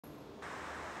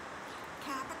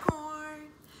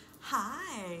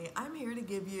Hi, I'm here to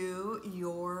give you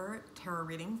your tarot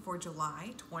reading for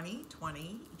July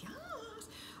 2020. Yes.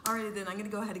 Alrighty then, I'm going to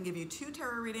go ahead and give you two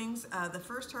tarot readings. The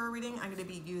first tarot reading, I'm going to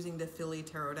be using the Philly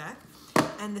Tarot deck.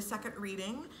 And the second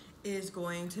reading is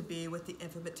going to be with the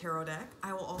Infinite Tarot deck.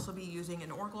 I will also be using an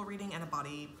oracle reading and a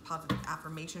body positive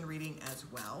affirmation reading as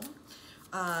well.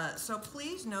 So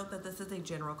please note that this is a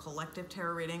general collective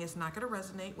tarot reading. It's not going to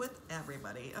resonate with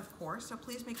everybody, of course. So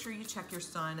please make sure you check your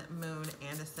sun, moon,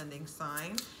 and ascending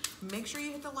sign. Make sure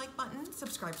you hit the like button,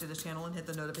 subscribe to the channel, and hit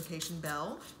the notification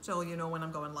bell so you know when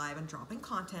I'm going live and dropping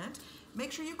content.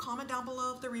 Make sure you comment down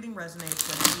below if the reading resonates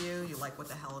with you. You like what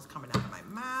the hell is coming out of my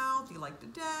mouth. You like the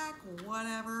deck,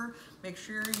 whatever. Make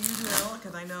sure you do,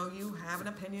 because I know you have an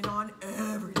opinion on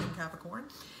everything, Capricorn.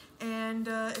 And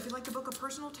if you'd like to book a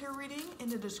personal tarot reading, in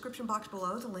the description box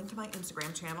below is a link to my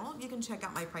Instagram channel. You can check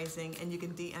out my pricing and you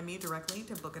can DM me directly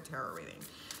to book a tarot reading.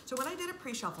 So when I did a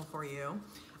pre-shuffle for you,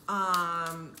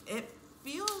 it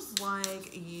feels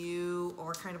like you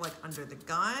are kind of like under the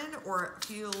gun, or it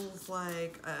feels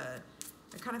like,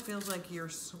 it kind of feels like you're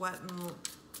sweating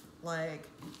like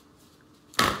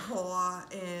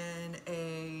in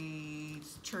a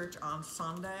church on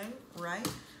Sunday, right?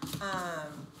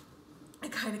 I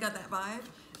kind of got that vibe.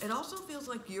 It also feels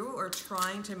like you are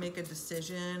trying to make a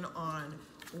decision on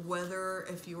whether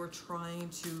if you are trying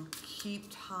to keep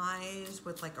ties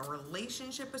with like a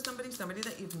relationship with somebody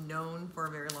that you've known for a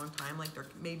very long time, like they're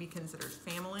maybe considered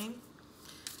family.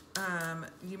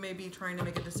 You may be trying to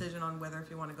make a decision on whether if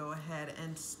you want to go ahead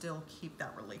and still keep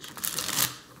that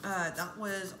relationship. That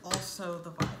was also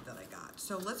the vibe that I got.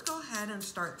 So let's go ahead and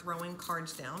start throwing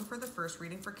cards down for the first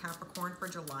reading for Capricorn for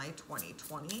July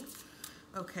 2020.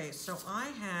 Okay, so I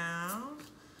have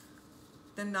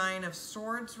the Nine of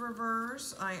Swords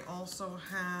reverse. I also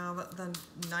have the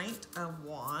Knight of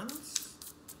Wands.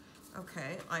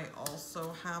 Okay, I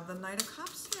also have the Knight of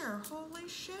Cups here. Holy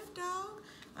shit, dog.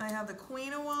 I have the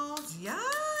Queen of Wands. Yes,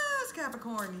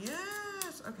 Capricorn,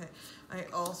 yes. Okay, I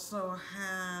also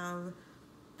have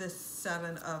the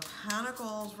Seven of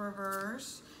Pentacles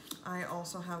reverse. I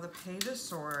also have the Page of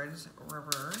Swords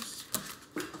reverse.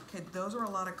 Okay, those are a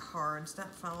lot of cards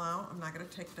that fell out. I'm not going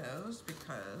to take those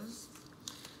because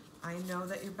I know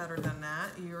that you're better than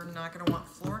that. You're not going to want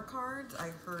floor cards.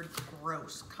 I heard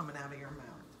gross coming out of your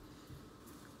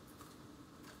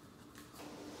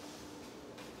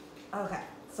mouth. Okay,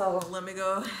 so let me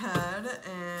go ahead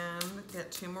and get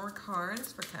two more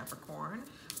cards for Capricorn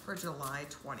for July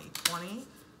 2020.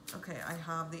 Okay, I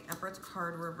have the Empress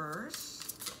card reverse.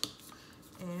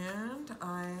 And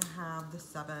I have the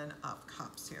Seven of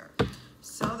Cups here.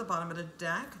 So the bottom of the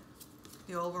deck,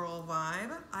 the overall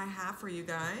vibe I have for you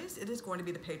guys, it is going to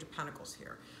be the Page of Pentacles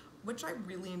here, which I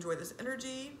really enjoy this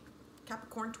energy.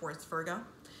 Capricorn, Taurus, Virgo.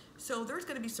 So there's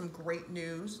going to be some great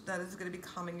news that is going to be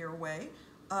coming your way.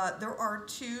 There are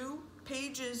two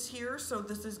pages here, so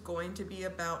this is going to be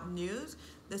about news.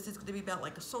 This is going to be about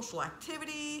like a social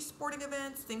activity, sporting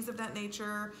events, things of that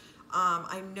nature.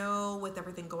 I know with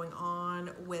everything going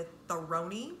on with the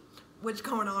Roni, which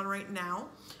going on right now,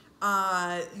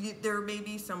 there may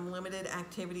be some limited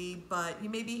activity, but you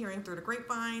may be hearing through the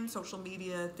grapevine, social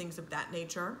media, things of that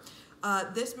nature.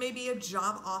 This may be a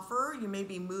job offer. You may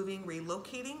be moving,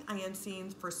 relocating. I am seeing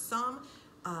for some,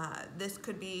 this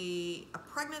could be a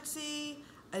pregnancy,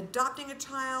 adopting a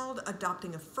child,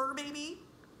 adopting a fur baby.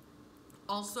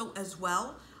 Also as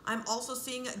well, I'm also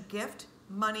seeing a gift,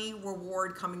 money,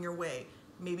 reward coming your way.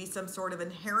 Maybe some sort of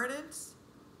inheritance.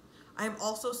 I'm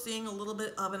also seeing a little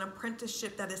bit of an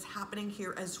apprenticeship that is happening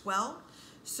here as well.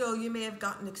 So you may have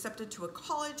gotten accepted to a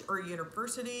college or a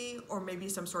university, or maybe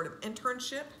some sort of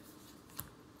internship.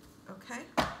 Okay.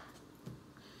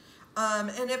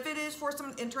 And if it is for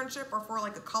some internship or for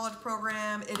like a college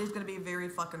program, it is going to be very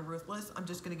fucking ruthless. I'm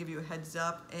just going to give you a heads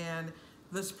up, and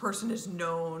this person is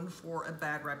known for a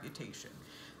bad reputation.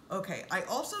 Okay, I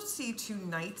also see two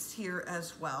knights here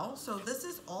as well. So this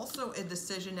is also a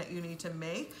decision that you need to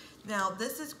make. Now,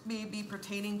 this is maybe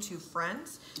pertaining to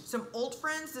friends. Some old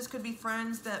friends. This could be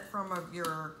friends that from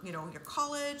your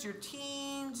college, your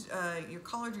teens, your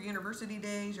college or university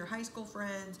days, your high school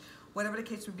friends, whatever the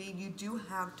case would be. You do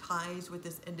have ties with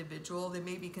this individual. They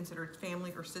may be considered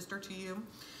family or sister to you.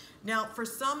 Now, for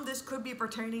some, this could be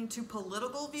pertaining to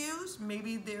political views.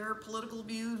 Maybe their political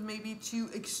views may be too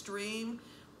extreme,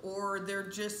 or they're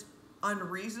just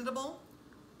unreasonable,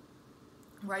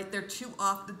 right? They're too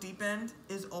off the deep end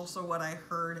is also what I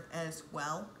heard as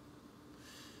well.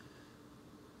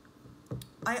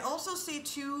 I also see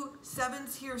two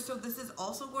sevens here, so this is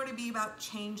also going to be about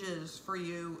changes for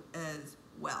you as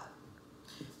well.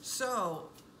 So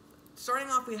starting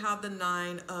off, we have the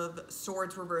Nine of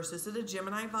Swords reversed. This is a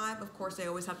Gemini vibe. Of course, they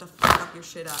always have to fuck up your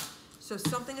shit up. So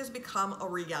something has become a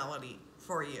reality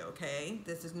for you, okay?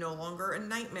 This is no longer a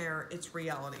nightmare. It's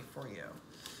reality for you.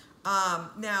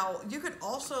 Now, you could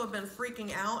also have been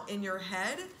freaking out in your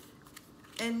head,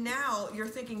 and now you're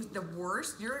thinking the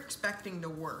worst. You're expecting the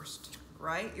worst,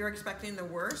 right? You're expecting the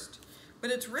worst, but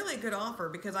it's really a good offer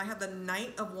because I have the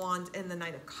Knight of Wands and the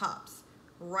Knight of Cups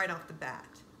right off the bat.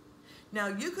 Now,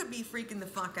 you could be freaking the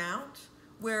fuck out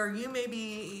where you may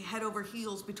be head over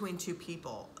heels between two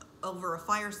people, over a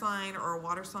fire sign or a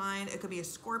water sign. It could be a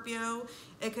Scorpio.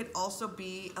 It could also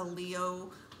be a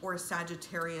Leo or a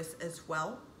Sagittarius as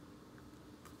well.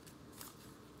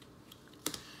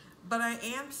 But I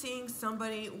am seeing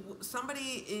somebody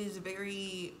is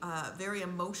very, very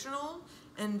emotional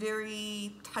and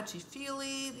very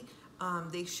touchy-feely.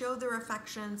 They show their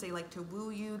affections. They like to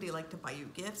woo you. They like to buy you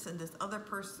gifts. And this other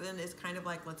person is kind of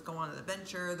like, let's go on an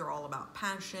adventure. They're all about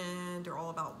passion. They're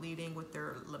all about leading with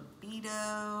their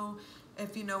libido,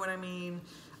 if you know what I mean.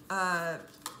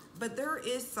 But there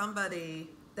is somebody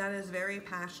that is very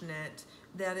passionate,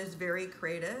 that is very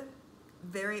creative,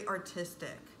 very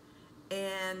artistic.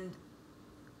 And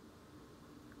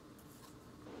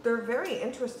they're very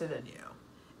interested in you.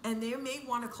 And they may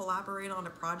want to collaborate on a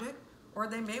project, or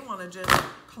they may want to just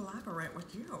collaborate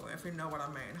with you, if you know what I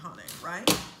mean, honey, right?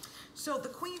 So the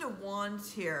Queen of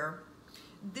Wands here,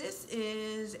 this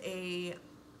is a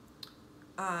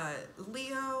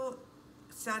Leo,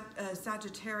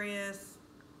 Sagittarius.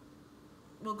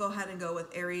 We'll go ahead and go with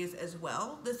Aries as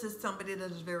well. This is somebody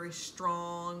that is very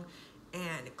strong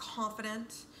and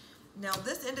confident. Now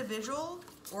this individual,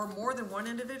 or more than one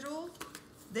individual,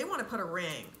 they want to put a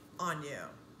ring on you.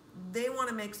 They want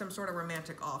to make some sort of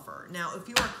romantic offer. Now, if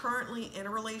you are currently in a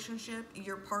relationship,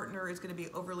 your partner is going to be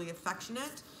overly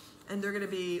affectionate and they're going to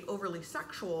be overly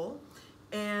sexual,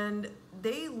 and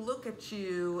they look at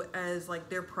you as like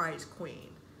their prize queen.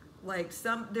 Like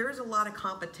there's a lot of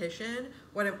competition.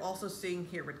 What I'm also seeing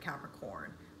here with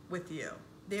Capricorn with you,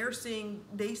 they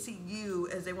see you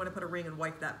as they want to put a ring and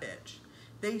wipe that bitch.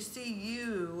 They see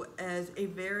you as a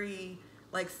very,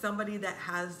 like somebody that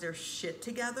has their shit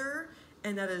together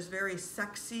and that is very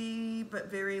sexy, but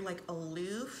very like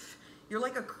aloof. You're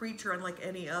like a creature unlike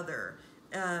any other.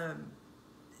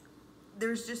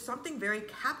 There's just something very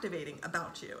captivating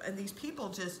about you. And these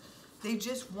people they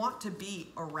just want to be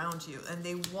around you and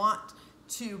they want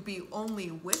to be only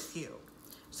with you.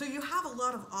 So you have a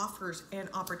lot of offers and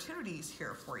opportunities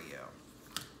here for you.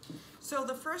 So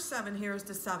the first 7 here is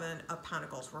the 7 of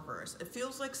Pentacles reverse. It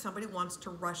feels like somebody wants to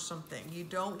rush something. You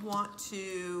don't want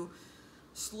to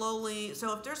slowly,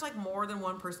 so if there's like more than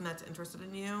one person that's interested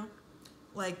in you,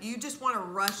 like you just want to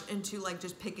rush into like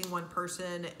just picking one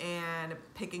person and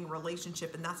picking a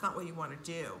relationship, and that's not what you want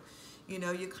to do. You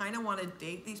know, you kind of want to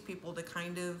date these people to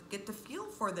kind of get the feel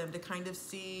for them, to kind of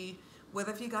see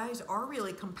whether if you guys are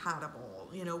really compatible,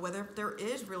 you know, whether there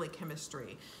is really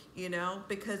chemistry, you know,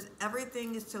 because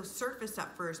everything is so surface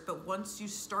at first, but once you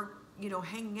start, you know,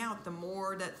 hanging out, the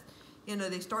more that, you know,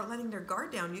 they start letting their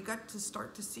guard down, you got to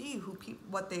start to see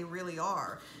what they really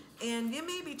are. And you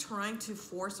may be trying to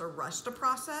force or rush the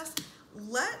process.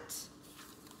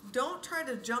 Don't try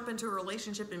to jump into a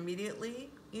relationship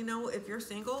immediately. You know, if you're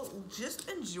single, just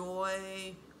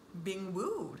enjoy being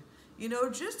wooed. You know,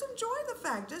 just enjoy the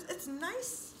fact. It's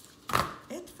nice.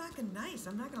 It's fucking nice.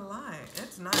 I'm not gonna lie.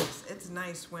 It's nice. It's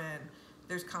nice when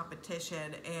there's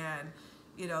competition and,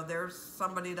 you know, there's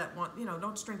somebody that you know,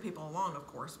 don't string people along, of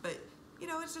course, but, you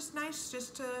know, it's just nice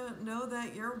just to know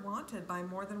that you're wanted by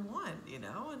more than one, you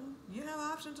know, and you have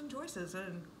options and choices,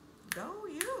 and go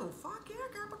you. Fuck yeah,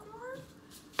 Capricorn.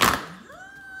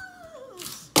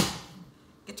 Yes.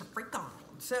 Get your freak on.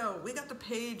 So we got the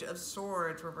Page of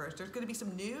Swords reversed. There's going to be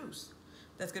some news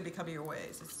that's going to be coming your way.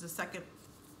 This is the second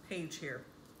page here.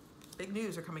 Big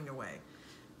news are coming your way.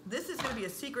 This is going to be a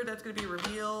secret that's going to be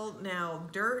revealed. Now,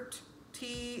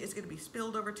 tea is going to be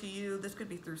spilled over to you. This could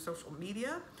be through social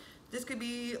media. This could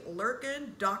be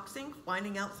lurking, doxing,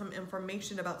 finding out some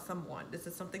information about someone. This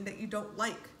is something that you don't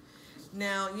like.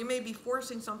 Now, you may be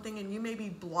forcing something and you may be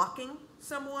blocking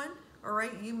someone. All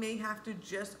right, you may have to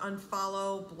just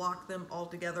unfollow, block them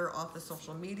altogether off the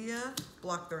social media,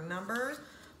 block their numbers.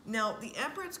 Now, the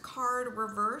Empress card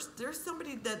reversed, there's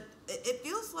somebody that, it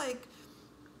feels like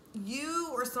you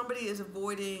or somebody is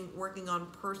avoiding working on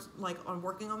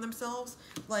working on themselves.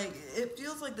 Like, it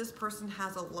feels like this person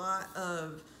has a lot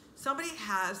of, somebody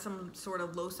has some sort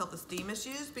of low self-esteem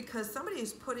issues because somebody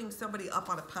is putting somebody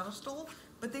up on a pedestal,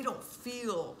 but they don't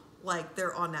feel like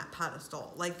they're on that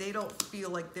pedestal. Like they don't feel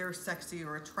like they're sexy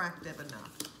or attractive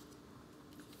enough.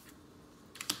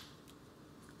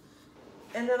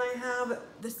 And then I have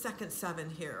the second 7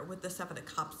 here with the 7 of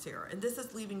Cups here. And this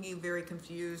is leaving you very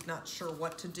confused, not sure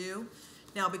what to do.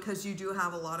 Now, because you do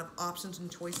have a lot of options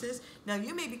and choices. Now,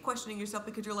 you may be questioning yourself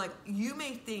because you're like, you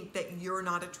may think that you're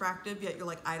not attractive, yet you're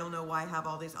like, I don't know why I have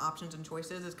all these options and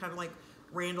choices. It's kind of like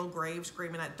Randall Graves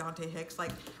screaming at Dante Hicks.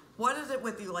 Like, what is it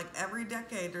with you? Like, every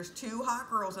decade, there's 2 hot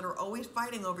girls that are always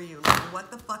fighting over you. Like, what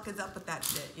the fuck is up with that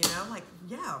shit, you know? Like,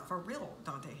 yeah, for real,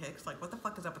 Dante Hicks. Like, what the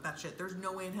fuck is up with that shit? There's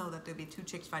no way in hell that there'd be 2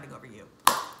 chicks fighting over you.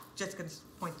 Just gonna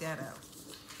point that out.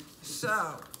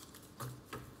 So,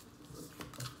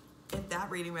 if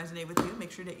that reading resonated with you, make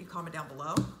sure that you comment down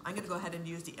below. I'm going to go ahead and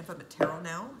use the Infinite Tarot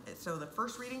now. So the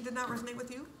first reading did not resonate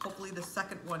with you. Hopefully the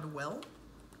second one will.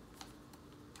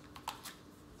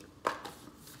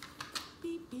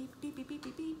 Beep, beep, beep, beep, beep,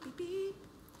 beep, beep, beep.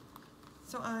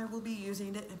 So I will be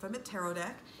using the Infinite Tarot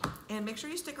deck. And make sure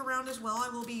you stick around as well. I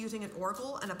will be using an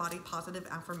Oracle and a Body Positive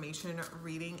Affirmation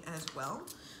reading as well.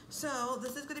 So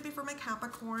this is going to be for my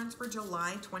Capricorns for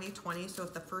July 2020. So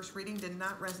if the first reading did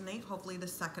not resonate, hopefully the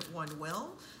second one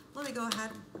will. Let me go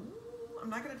ahead. Ooh, I'm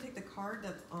not going to take the card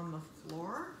that's on the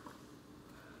floor.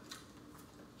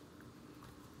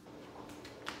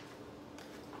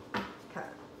 Okay.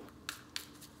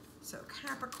 So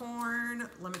Capricorn,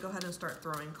 let me go ahead and start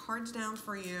throwing cards down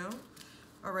for you.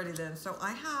 Alrighty then, so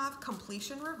I have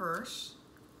completion reverse.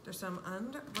 There's some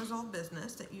unresolved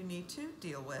business that you need to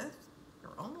deal with.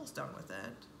 You're almost done with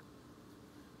it.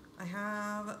 I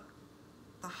have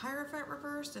the Hierophant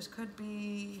reverse. This could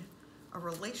be a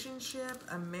relationship,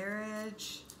 a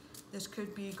marriage. This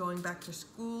could be going back to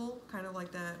school, kind of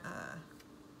like that.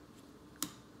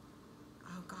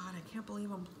 Oh God, I can't believe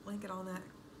I'm blanking on that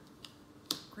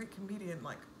great comedian,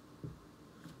 like,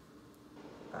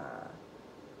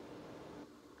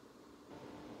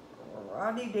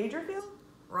 Rodney Dangerfield?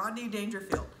 Rodney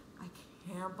Dangerfield. I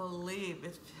can't believe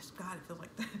it's just, God, it feels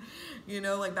like that. You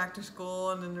know, like back to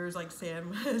school, and then there's like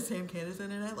Sam Canison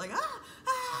in it, like,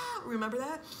 remember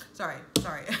that? Sorry.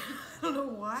 I don't know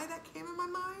why that came in my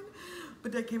mind,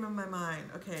 but that came in my mind.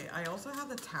 Okay, I also have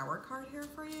the Tower card here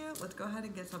for you. Let's go ahead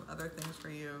and get some other things for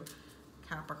you,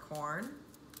 Capricorn,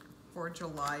 for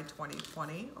July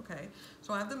 2020. Okay,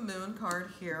 so I have the Moon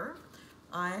card here.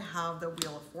 I have the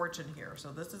Wheel of Fortune here,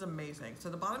 so this is amazing. So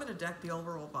the bottom of the deck, the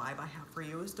overall vibe I have for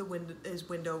you is the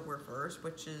window reverse,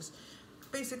 which is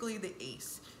basically the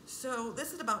ace. So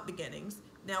this is about beginnings.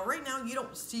 Now, right now, you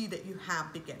don't see that you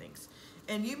have beginnings,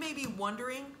 and you may be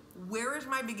wondering, where is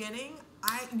my beginning?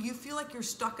 You feel like you're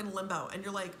stuck in limbo, and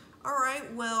you're like, all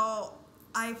right, well,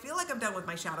 I feel like I'm done with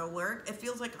my shadow work. It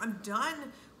feels like I'm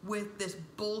done with this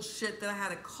bullshit that I had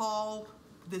to call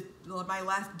my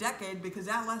last decade, because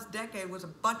that last decade was a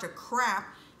bunch of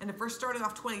crap, and if we're starting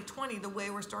off 2020 the way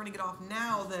we're starting it off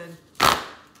now, then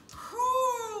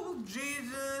whoo,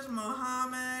 Jesus,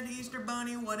 Muhammad, Easter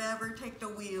Bunny, whatever, take the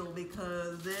wheel,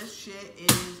 because this shit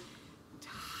is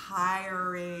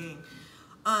tiring.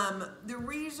 The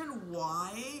reason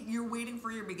why you're waiting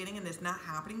for your beginning and it's not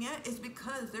happening yet is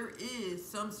because there is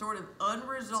some sort of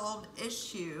unresolved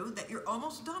issue that you're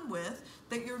almost done with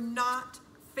that you're not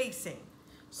facing.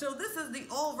 So this is the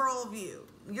overall view.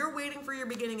 You're waiting for your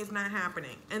beginning, is not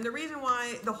happening. And the reason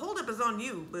why, the holdup is on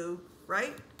you, boo,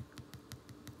 right?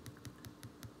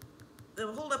 The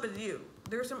holdup is you.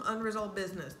 There's some unresolved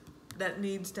business that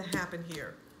needs to happen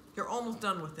here. You're almost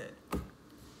done with it.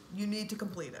 You need to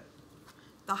complete it.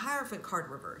 The Hierophant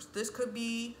card reverse. This could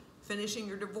be finishing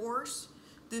your divorce.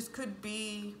 This could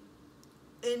be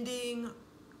ending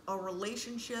a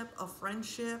relationship, a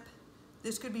friendship.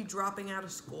 This could be dropping out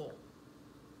of school.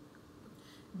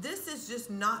 This is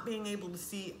just not being able to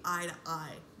see eye to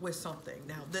eye with something.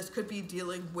 Now, this could be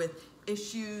dealing with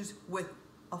issues with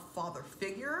a father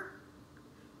figure.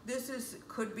 This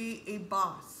could be a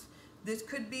boss. This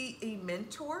could be a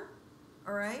mentor,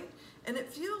 all right? And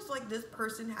it feels like this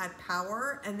person had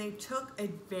power and they took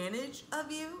advantage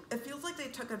of you. It feels like they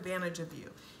took advantage of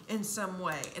you in some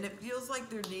way. And it feels like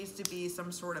there needs to be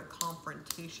some sort of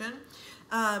confrontation.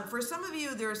 For some of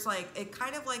you, there's like, it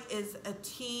kind of like is a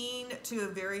teen to a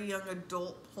very young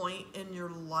adult point in your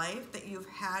life that you've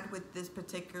had with this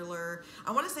particular,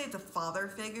 I want to say it's a father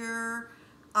figure,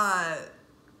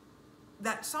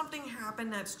 that something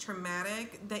happened that's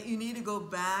traumatic, that you need to go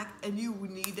back and you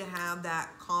need to have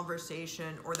that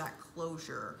conversation or that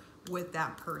closure with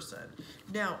that person.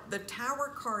 Now, the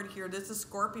Tower card here, this is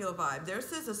Scorpio vibe.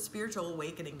 This is a spiritual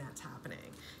awakening that's happening.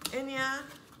 And yeah,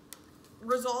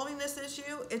 resolving this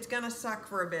issue, it's gonna suck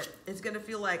for a bit. It's gonna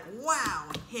feel like, wow,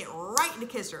 hit right in the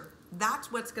kisser.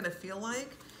 That's what it's gonna feel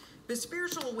like. But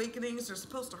spiritual awakenings are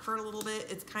supposed to hurt a little bit.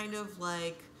 It's kind of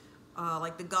like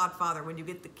The Godfather, when you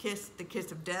get the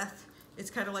kiss of death. It's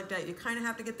kind of like that. You kind of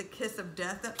have to get the kiss of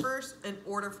death at first in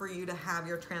order for you to have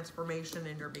your transformation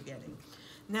in your beginning.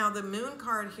 Now the moon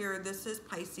card here, this is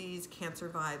Pisces, Cancer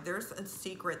vibe. There's a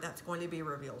secret that's going to be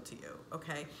revealed to you,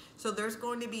 okay? So there's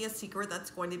going to be a secret that's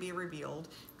going to be revealed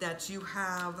that you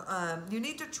have, you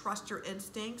need to trust your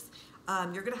instincts.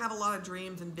 You're gonna have a lot of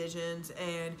dreams and visions,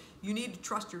 and you need to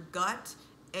trust your gut.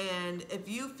 And if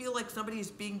you feel like somebody's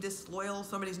being disloyal,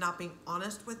 somebody's not being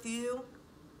honest with you,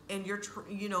 and you're,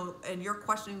 and you're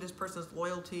questioning this person's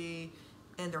loyalty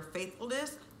and their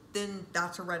faithfulness, then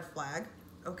that's a red flag,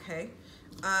 okay?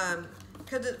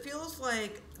 Because it feels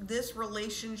like this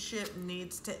relationship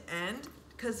needs to end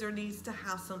because there needs to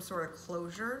have some sort of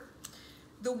closure.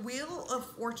 The Wheel of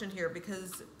Fortune here,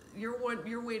 because you're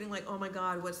waiting like, oh my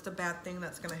God, what's the bad thing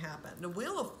that's going to happen? The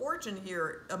Wheel of Fortune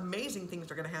here, amazing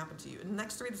things are going to happen to you. In the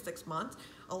next 3 to 6 months,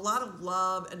 a lot of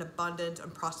love and abundance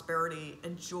and prosperity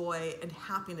and joy and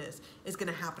happiness is going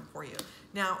to happen for you.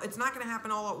 Now, it's not going to happen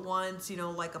all at once,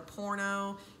 like a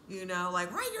porno,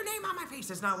 like write your name on my face.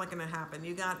 It's not like going to happen.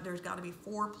 There's got to be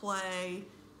foreplay,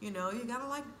 you got to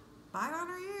like bite on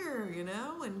her ear,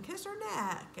 and kiss her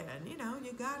neck. And, you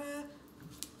got to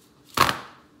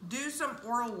do some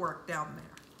oral work down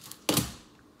there.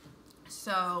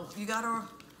 So you gotta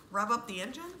rev up the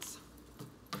engines.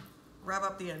 Rev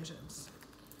up the engines.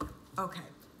 Okay,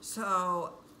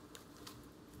 so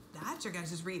that's your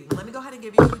guys' reading. Let me go ahead and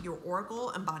give you your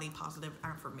Oracle and Body Positive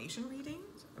Affirmation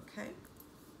readings, okay?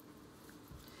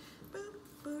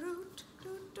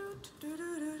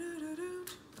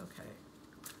 Okay,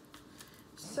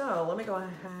 so let me go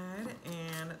ahead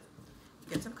and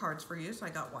get some cards for you. So I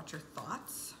got Watch Your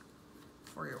Thoughts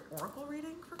for your Oracle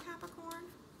reading for Capricorn.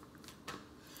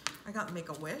 I got Make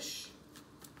a Wish.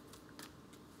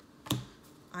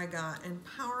 I got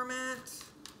Empowerment.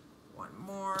 One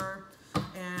more.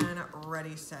 And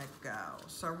Ready, Set, Go.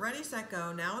 So Ready, Set,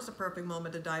 Go. Now is the perfect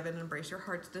moment to dive in and embrace your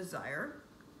heart's desire.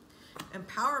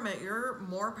 Empowerment. You're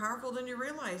more powerful than you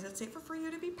realize. It's safer for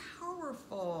you to be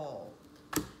powerful.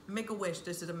 Make a wish.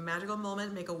 This is a magical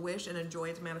moment. Make a wish and enjoy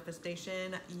its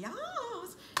manifestation. Yes.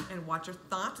 And Watch Your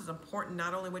Thoughts is important.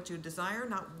 Not only what you desire,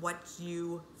 not what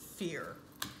you fear.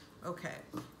 Okay.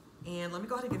 And let me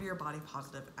go ahead and give you your Body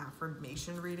Positive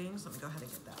Affirmation readings. Let me go ahead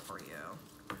and get that for you.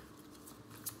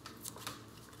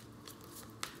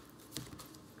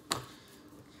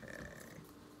 Okay.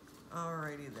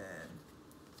 Alrighty then.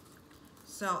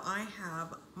 So I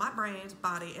have my brains,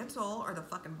 body, and soul are the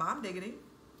fucking bomb diggity.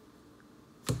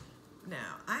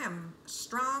 Now, I am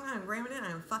strong, I'm gradient,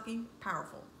 I am fucking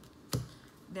powerful.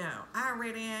 Now, I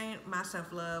radiate my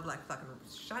self-love like fucking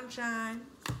sunshine.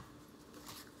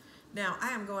 Now,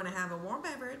 I am going to have a warm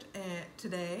beverage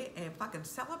today and fucking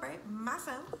celebrate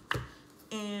myself.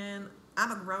 And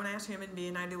I'm a grown-ass human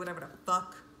being. I do whatever the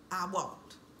fuck I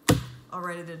want.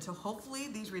 Alrighty then, so hopefully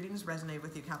these readings resonate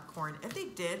with you, Capricorn. If they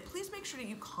did, please make sure that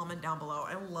you comment down below.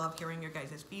 I love hearing your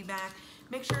guys' feedback.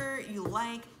 Make sure you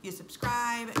like, you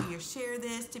subscribe, you share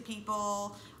this to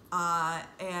people.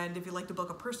 And if you'd like to book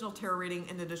a personal tarot reading,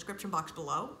 in the description box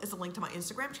below is a link to my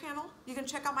Instagram channel. You can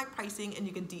check out my pricing and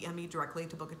you can DM me directly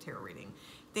to book a tarot reading.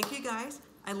 Thank you guys.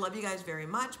 I love you guys very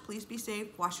much. Please be safe,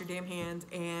 wash your damn hands,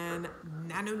 and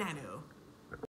nanu nanu.